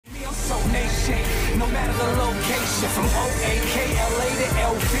no matter the location. From OAKLA to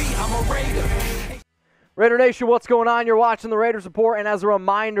LV, I'm a Raider. Raider Nation, what's going on? You're watching the Raiders Report, and as a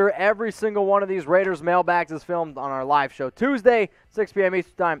reminder, every single one of these Raiders mailbags is filmed on our live show Tuesday, 6 p.m.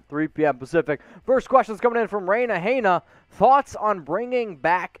 Eastern Time, 3 p.m. Pacific. First question is coming in from Raina Hana. Thoughts on bringing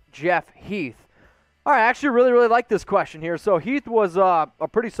back Jeff Heath? All right, I actually really like this question here. So Heath was a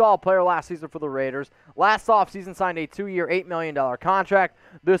pretty solid player last season for the Raiders. Last offseason signed a 2-year, $8 million contract.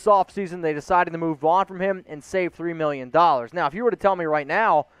 This offseason they decided to move on from him and save $3 million. Now, if you were to tell me right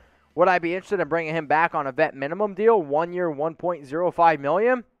now, would I be interested in bringing him back on a vet minimum deal, 1 year, $1.05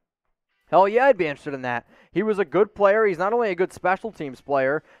 million? Hell yeah, I'd be interested in that. He was a good player. He's not only a good special teams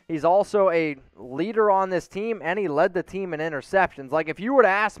player, he's also a leader on this team, and he led the team in interceptions. Like, if you were to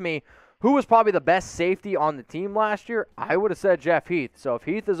ask me who was probably the best safety on the team last year, I would have said Jeff Heath. So if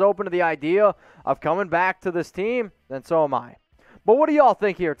Heath is open to the idea of coming back to this team, then so am I. But what do y'all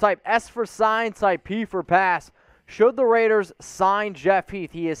think here? Type S for sign, type P for pass. Should the Raiders sign Jeff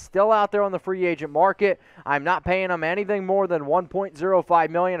Heath? He is still out there on the free agent market. I'm not paying him anything more than $1.05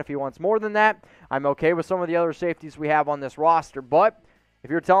 million. If he wants more than that, I'm okay with some of the other safeties we have on this roster. But if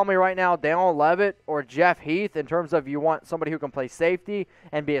you're telling me right now Dallin Leavitt or Jeff Heath in terms of you want somebody who can play safety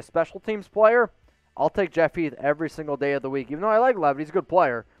and be a special teams player, I'll take Jeff Heath every single day of the week. Even though I like Leavitt, he's a good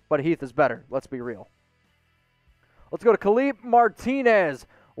player, but Heath is better. Let's be real. Let's go to Khalif Martinez.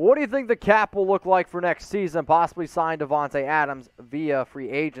 What do you think the cap will look like for next season? Possibly sign Davante Adams via free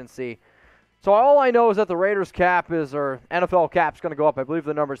agency. So all I know is that the Raiders cap is, or NFL cap is going to go up. I believe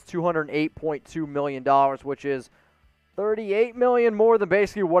the number is $208.2 million, which is $38 million more than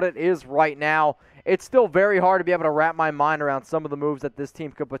basically what it is right now. It's still very hard to be able to wrap my mind around some of the moves that this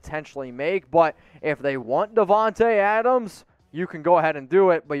team could potentially make. But if they want Davante Adams, you can go ahead and do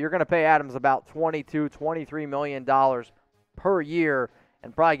it. But you're going to pay Adams about $23 million per year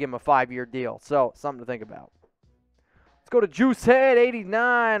and probably give him a 5-year deal. So, something to think about. Let's go to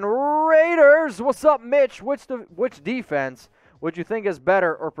Juicehead89. Raiders, what's up, Mitch? Which defense would you think is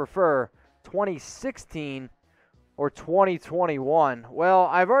better or prefer, 2016 or 2021? Well,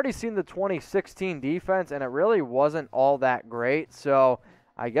 I've already seen the 2016 defense, and it really wasn't all that great. So,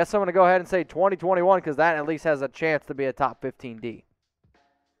 I guess I'm going to go ahead and say 2021 because that at least has a chance to be a top 15 D.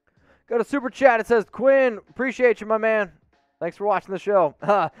 Go to Super Chat. It says, Quinn, appreciate you, my man. Thanks for watching the show.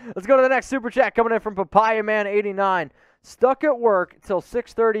 Let's go to the next Super Chat coming in from Papaya Man 89. Stuck at work till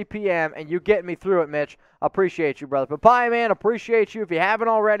 6:30 p.m. and you get me through it, Mitch. Appreciate you, brother. Papaya Man, appreciate you. If you haven't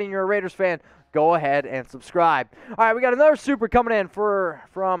already and you're a Raiders fan, go ahead and subscribe. All right, we got another super coming in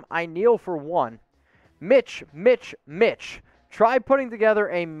from I Kneel for One. Mitch. Try putting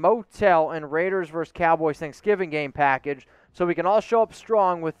together a motel and Raiders versus Cowboys Thanksgiving game package so we can all show up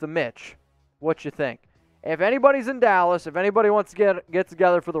strong with the Mitch. What you think? If anybody's in Dallas, if anybody wants to get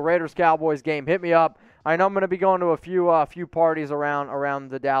together for the Raiders-Cowboys game, hit me up. I know I'm going to be going to a few parties around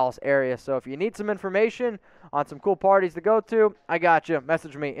the Dallas area. So if you need some information on some cool parties to go to, I got you.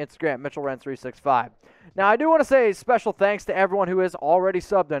 Message me, Instagram, Mitchell Renz 365. Now, I do want to say special thanks to everyone who is already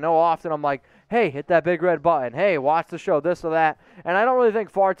subbed. I know often I'm like, hey, hit that big red button. Hey, watch the show, this or that. And I don't really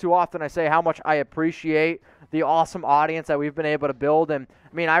think far too often I say how much I appreciate the awesome audience that we've been able to build. And,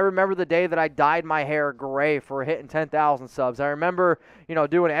 I mean, I remember the day that I dyed my hair gray for hitting 10,000 subs. I remember,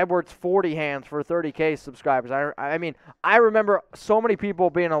 doing Edwards 40 hands for 30K subscribers. I remember so many people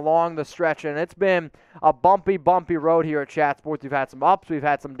being along the stretch, and it's been a bumpy road here at Chat Sports. We've had some ups, we've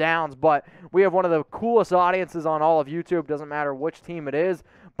had some downs, but we have one of the coolest audiences on all of YouTube. Doesn't matter which team it is.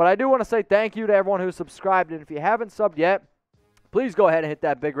 But I do want to say thank you to everyone who subscribed, and if you haven't subbed yet, please go ahead and hit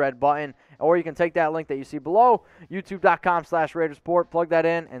that big red button, or you can take that link that you see below, youtube.com/RaidersReport, plug that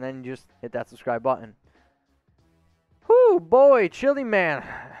in, and then you just hit that subscribe button. Whoo, boy, Chili Man.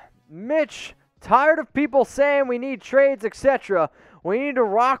 Mitch, tired of people saying we need trades, etc. We need to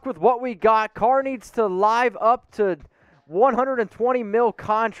rock with what we got. Carr needs to live up to $120 million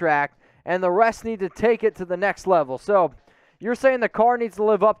contract, and the rest need to take it to the next level. So, you're saying the Carr needs to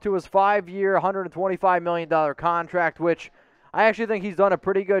live up to his 5-year, $125 million contract, which I actually think he's done a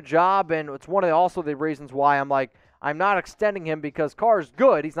pretty good job, and it's one of also the reasons why I'm not extending him, because Carr's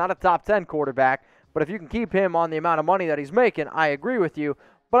good. He's not a top 10 quarterback, but if you can keep him on the amount of money that he's making, I agree with you.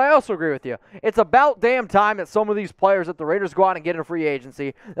 But I also agree with you. It's about damn time that some of these players that the Raiders go out and get in free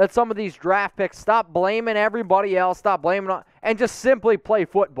agency, that some of these draft picks stop blaming everybody else, stop blaming, and just simply play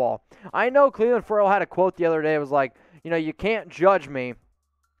football. I know Cleveland Farrell had a quote the other day. It was like, you can't judge me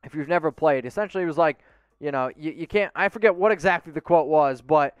if you've never played. Essentially, it was like, you can't, I forget what exactly the quote was,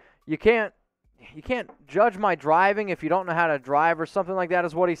 but you can't judge my driving if you don't know how to drive, or something like that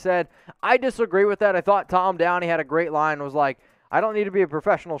is what he said. I disagree with that. I thought Tom Downey had a great line. It was like, I don't need to be a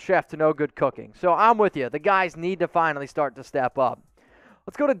professional chef to know good cooking. So I'm with you. The guys need to finally start to step up.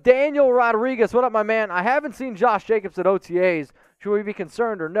 Let's go to Daniel Rodriguez. What up, my man? I haven't seen Josh Jacobs at OTAs. Should we be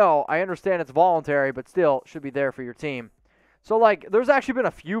concerned or no? I understand it's voluntary, but still should be there for your team. So, there's actually been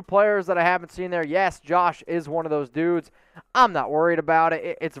a few players that I haven't seen there. Yes, Josh is one of those dudes. I'm not worried about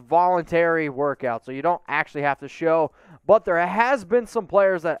it. It's voluntary workout, so you don't actually have to show. But there has been some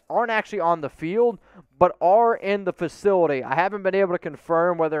players that aren't actually on the field, but are in the facility. I haven't been able to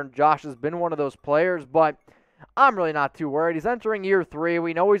confirm whether Josh has been one of those players, but I'm really not too worried. He's entering year 3.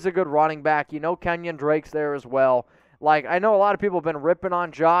 We know he's a good running back. You know Kenyon Drake's there as well. I know a lot of people have been ripping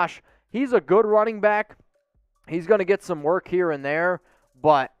on Josh. He's a good running back. He's going to get some work here and there,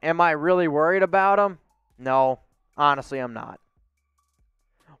 but am I really worried about him? No, honestly, I'm not.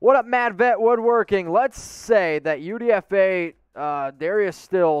 What up, Mad Vet Woodworking? Let's say that UDFA Darius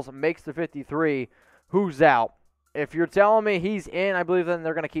Stills makes the 53. Who's out? If you're telling me he's in, I believe then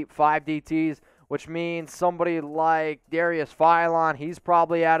they're going to keep 5 DTs, which means somebody like Darius Philon, he's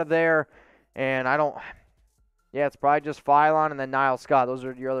probably out of there. And it's probably just Philon and then Niles Scott. Those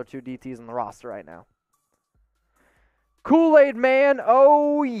are your other 2 DTs on the roster right now. Kool-Aid Man,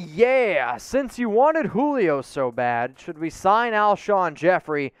 oh yeah. Since you wanted Julio so bad, should we sign Alshon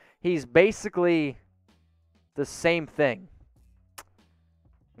Jeffery? He's basically the same thing.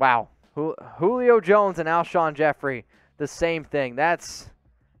 Wow. Julio Jones and Alshon Jeffery, the same thing. That's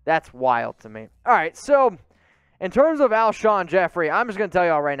wild to me. All right, so in terms of Alshon Jeffery, I'm just going to tell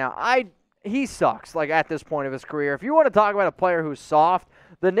you all right now, he sucks, at this point of his career. If you want to talk about a player who's soft,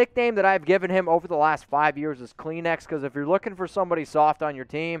 the nickname that I've given him over the last 5 years is Kleenex, because if you're looking for somebody soft on your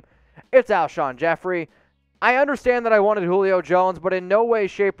team, it's Alshon Jeffery. I understand that I wanted Julio Jones, but in no way,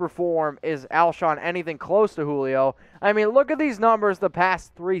 shape, or form is Alshon anything close to Julio. I mean, look at these numbers the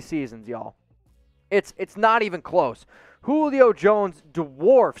past 3 seasons, y'all. It's not even close. Julio Jones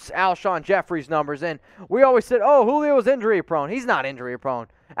dwarfs Alshon Jeffery's numbers, and we always said, oh, Julio's injury prone. He's not injury prone.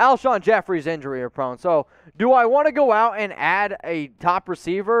 Alshon Jeffery's injury prone. So do I want to go out and add a top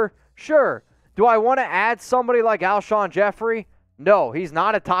receiver? Sure. Do I want to add somebody like Alshon Jeffery? No, he's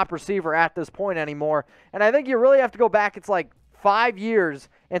not a top receiver at this point anymore. And I think you really have to go back. It's 5 years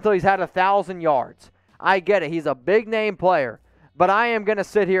until he's had 1,000 yards. I get it. He's a big-name player. But I am going to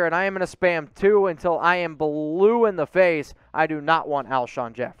sit here and I am going to spam 2 until I am blue in the face. I do not want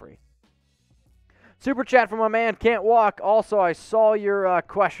Alshon Jeffery. Super chat from my man Can't Walk. Also, I saw your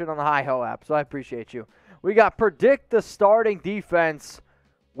question on the Hi-Ho app, so I appreciate you. We got predict the starting defense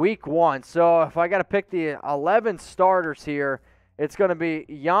week 1. So if I got to pick the 11 starters here, it's going to be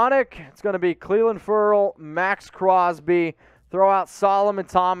Yannick. It's going to be Cleveland Ferrell, Max Crosby. Throw out Solomon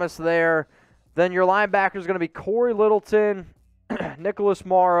Thomas there. Then your linebacker is going to be Corey Littleton, Nicholas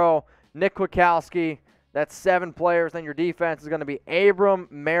Morrow, Nick Kwiatkowski. That's 7 players. Then your defense is going to be Abram,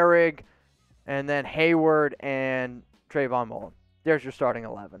 Merrig, and then Hayward and Trayvon Mullen. There's your starting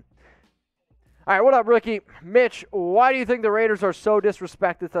 11. All right, what up, Ricky? Mitch, why do you think the Raiders are so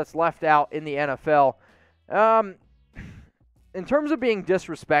disrespected that's left out in the NFL? In terms of being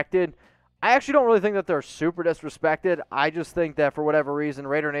disrespected, I actually don't really think that they're super disrespected. I just think that for whatever reason,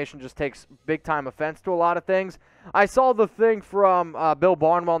 Raider Nation just takes big-time offense to a lot of things. I saw the thing from Bill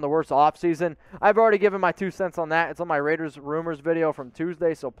Barnwell in the worst offseason. I've already given my 2 cents on that. It's on my Raiders Rumors video from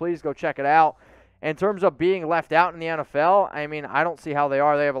Tuesday, so please go check it out. In terms of being left out in the NFL, I mean, I don't see how they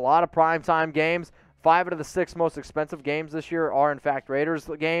are. They have a lot of primetime games. 5 out of the 6 most expensive games this year are, in fact, Raiders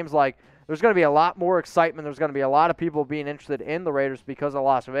games. There's going to be a lot more excitement. There's going to be a lot of people being interested in the Raiders because of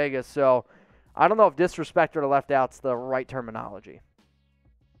Las Vegas. So I don't know if disrespect or left out's the right terminology.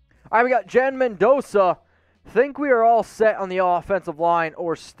 All right, we got Jen Mendoza. Think we are all set on the offensive line,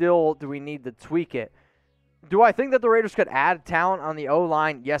 or still do we need to tweak it? Do I think that the Raiders could add talent on the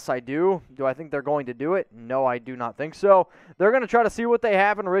O-line? Yes, I do. Do I think they're going to do it? No, I do not think so. They're going to try to see what they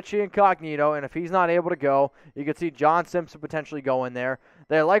have in Richie Incognito, and if he's not able to go, you could see John Simpson potentially go in there.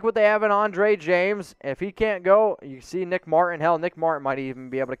 They like what they have in Andre James. If he can't go, you see Nick Martin. Hell, Nick Martin might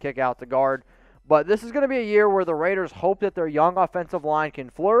even be able to kick out the guard. But this is going to be a year where the Raiders hope that their young offensive line can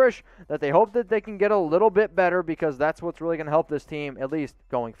flourish, that they hope that they can get a little bit better, because that's what's really going to help this team, at least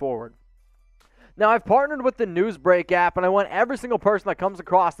going forward. Now, I've partnered with the Newsbreak app, and I want every single person that comes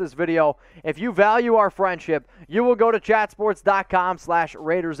across this video, if you value our friendship, you will go to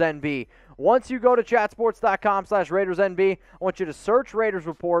chatsports.com/RaidersNB. Once you go to chatsports.com/RaidersNB, I want you to search Raiders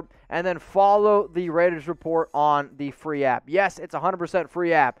Report and then follow the Raiders Report on the free app. Yes, it's a 100%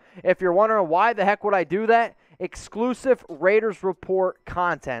 free app. If you're wondering why the heck would I do that, exclusive Raiders Report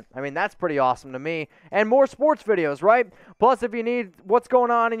content. I mean, that's pretty awesome to me. And more sports videos, right? Plus, if you need what's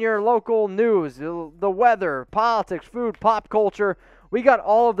going on in your local news, the weather, politics, food, pop culture, we got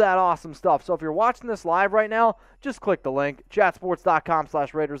all of that awesome stuff. So if you're watching this live right now, just click the link,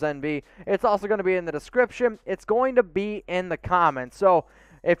 chatsports.com/RaidersNB. It's also going to be in the description. It's going to be in the comments. So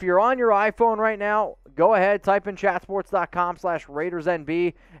if you're on your iPhone right now, go ahead, type in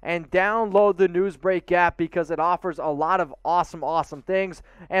chatsports.com/RaidersNB and download the Newsbreak app because it offers a lot of awesome things.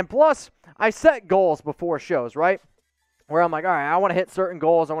 And plus, I set goals before shows, right? Where I'm like, all right, I want to hit certain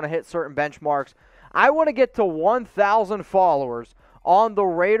goals. I want to hit certain benchmarks. I want to get to 1,000 followers on the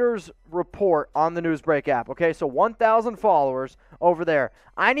Raiders Report on the Newsbreak app. Okay, so 1,000 followers over there.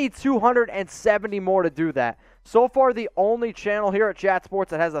 I need 270 more to do that. So far, the only channel here at Chat Sports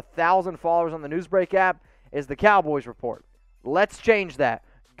that has 1,000 followers on the Newsbreak app is the Cowboys Report. Let's change that.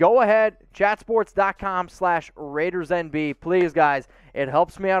 Go ahead, chatsports.com/RaidersNB. Please, guys, it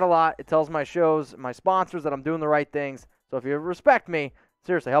helps me out a lot. It tells my shows, my sponsors that I'm doing the right things. So if you respect me,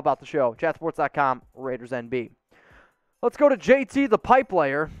 seriously, help out the show. Chatsports.com/RaidersNB. Let's go to JT, the pipe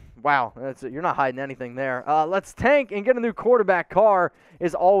layer. Wow, you're not hiding anything there. Let's tank and get a new quarterback. Carr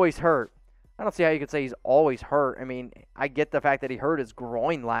is always hurt. I don't see how you could say he's always hurt. I mean, I get the fact that he hurt his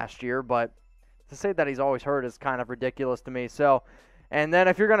groin last year, but to say that he's always hurt is kind of ridiculous to me. So, and then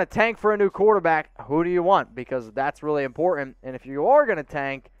if you're going to tank for a new quarterback, who do you want? Because that's really important. And if you are going to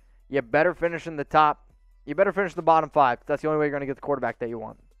tank, you better finish in the top. You better finish the bottom 5. That's the only way you're going to get the quarterback that you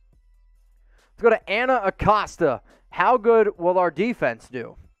want. Let's go to Anna Acosta. How good will our defense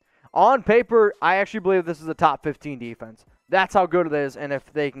do? On paper, I actually believe this is a top 15 defense. That's how good it is, and if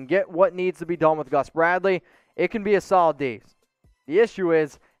they can get what needs to be done with Gus Bradley, it can be a solid D. The issue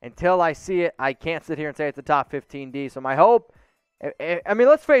is, until I see it, I can't sit here and say it's a top 15 D. So my hope, I mean,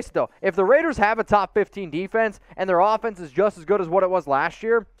 let's face it, though. If the Raiders have a top 15 defense and their offense is just as good as what it was last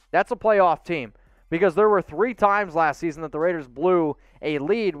year, that's a playoff team. Because there were 3 times last season that the Raiders blew a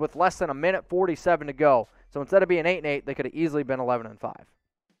lead with less than a minute 47 to go. So instead of being 8-8, they could have easily been 11-5.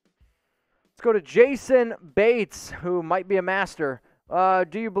 Let's go to Jason Bates, who might be a master.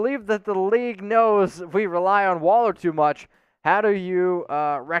 Do you believe that the league knows we rely on Waller too much? How do you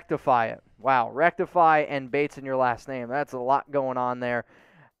rectify it? Wow, rectify and Bates in your last name. That's a lot going on there.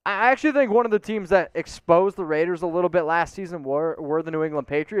 I actually think one of the teams that exposed the Raiders a little bit last season were the New England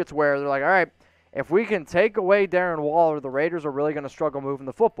Patriots, where they're like, all right, if we can take away Darren Waller, the Raiders are really going to struggle moving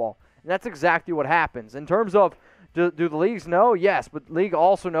the football. And that's exactly what happens. In terms of, do the leagues know? Yes, but the league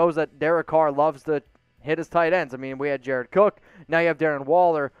also knows that Derek Carr loves to hit his tight ends. I mean, we had Jared Cook. Now you have Darren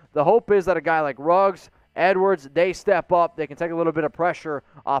Waller. The hope is that a guy like Ruggs, Edwards, they step up. They can take a little bit of pressure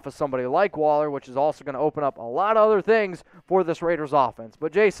off of somebody like Waller, which is also going to open up a lot of other things for this Raiders offense.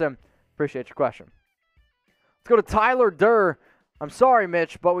 But, Jason, appreciate your question. Let's go to Tyler Durr. I'm sorry,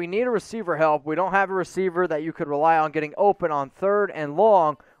 Mitch, but we need a receiver help. We don't have a receiver that you could rely on getting open on 3rd and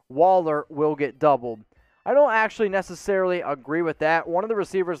long. Waller will get doubled. I don't actually necessarily agree with that. One of the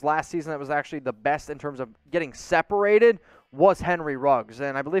receivers last season that was actually the best in terms of getting separated was Henry Ruggs,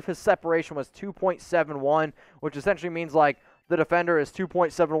 and I believe his separation was 2.71, which essentially means like the defender is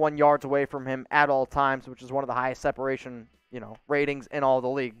 2.71 yards away from him at all times, which is one of the highest separation, ratings in all the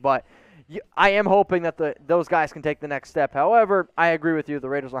league. But I am hoping that those guys can take the next step. However, I agree with you. The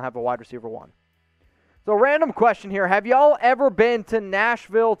Raiders don't have a wide receiver 1. So, random question here. Have y'all ever been to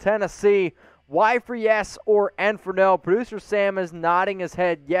Nashville, Tennessee? Y for yes or N for no? Producer Sam is nodding his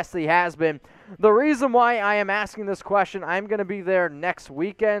head. Yes, he has been. The reason why I am asking this question, I'm going to be there next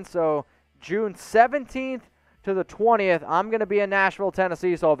weekend. So, June 17th to the 20th, I'm going to be in Nashville,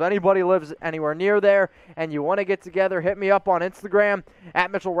 Tennessee. So, if anybody lives anywhere near there and you want to get together, hit me up on Instagram at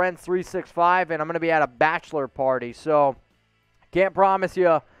Mitchell Renz 365, and I'm going to be at a bachelor party. So, can't promise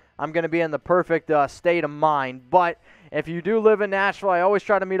you I'm going to be in the perfect state of mind. But if you do live in Nashville, I always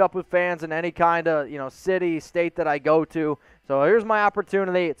try to meet up with fans in any kind of city, state that I go to. So here's my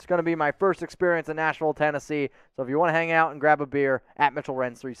opportunity. It's going to be my first experience in Nashville, Tennessee. So if you want to hang out and grab a beer, at Mitchell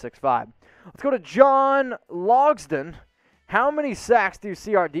Renz 365. Let's go to John Logsden. How many sacks do you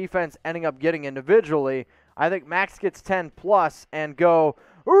see our defense ending up getting individually? I think Max gets 10 plus and go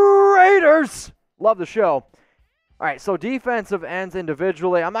Raiders. Love the show. All right, so defensive ends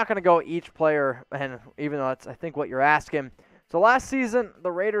individually. I'm not going to go each player, and even though that's, I think, what you're asking. So last season,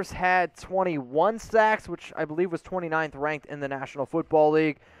 the Raiders had 21 sacks, which I believe was 29th ranked in the National Football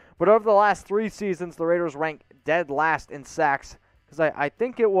League. But over the last 3 seasons, the Raiders ranked dead last in sacks. Because I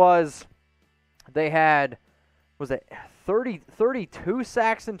think it was, they had, 32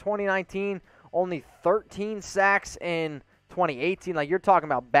 sacks in 2019, only 13 sacks in 2018. Like, you're talking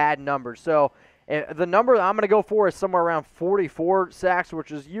about bad numbers. So The number I'm going to go for is somewhere around 44 sacks,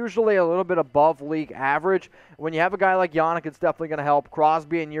 which is usually a little bit above league average. When you have a guy like Yannick, it's definitely going to help.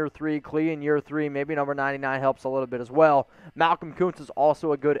 Crosby in year 3, Klee in year 3, maybe number 99 helps a little bit as well. Malcolm Kuntz is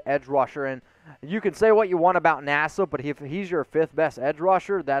also a good edge rusher, and you can say what you want about Nassau, but if he's your 5th best edge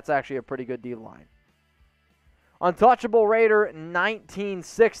rusher, that's actually a pretty good D-line. Untouchable Raider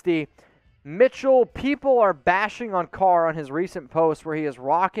 1960. Mitchell, people are bashing on Carr on his recent post where he is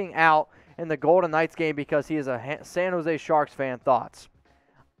rocking out in the Golden Knights game because he is a San Jose Sharks fan. Thoughts?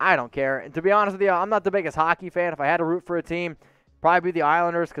 I don't care. And to be honest with you, I'm not the biggest hockey fan. If I had to root for a team, probably be the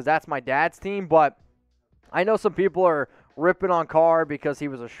Islanders because that's my dad's team. But I know some people are ripping on Carr because he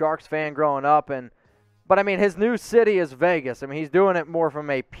was a Sharks fan growing up. But, I mean, his new city is Vegas. I mean, he's doing it more from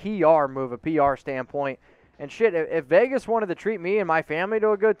a PR move, a PR standpoint. And, shit, if Vegas wanted to treat me and my family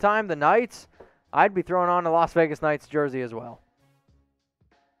to a good time, the Knights, I'd be throwing on the Las Vegas Knights jersey as well.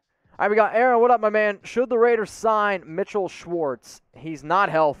 All right, we got Aaron. What up, my man? Should the Raiders sign Mitchell Schwartz? He's not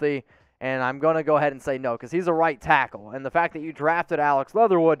healthy, and I'm going to go ahead and say no because he's a right tackle. And the fact that you drafted Alex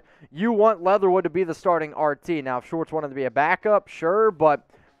Leatherwood, you want Leatherwood to be the starting RT. Now, if Schwartz wanted to be a backup, sure, but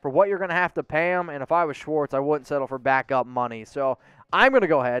for what you're going to have to pay him, and if I was Schwartz, I wouldn't settle for backup money. So I'm going to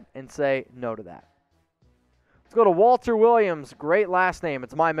go ahead and say no to that. Let's go to Walter Williams. Great last name.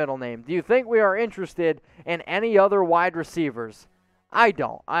 It's my middle name. Do you think we are interested in any other wide receivers? I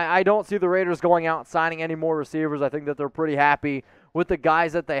don't. I don't see the Raiders going out and signing any more receivers. I think that they're pretty happy with the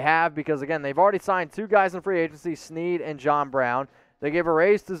guys that they have because, again, they've already signed 2 guys in free agency, Snead and John Brown. They gave a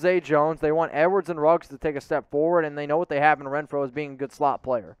raise to Zay Jones. They want Edwards and Ruggs to take a step forward, and they know what they have in Renfrow as being a good slot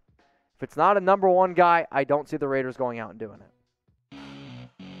player. If it's not a number 1 guy, I don't see the Raiders going out and doing it.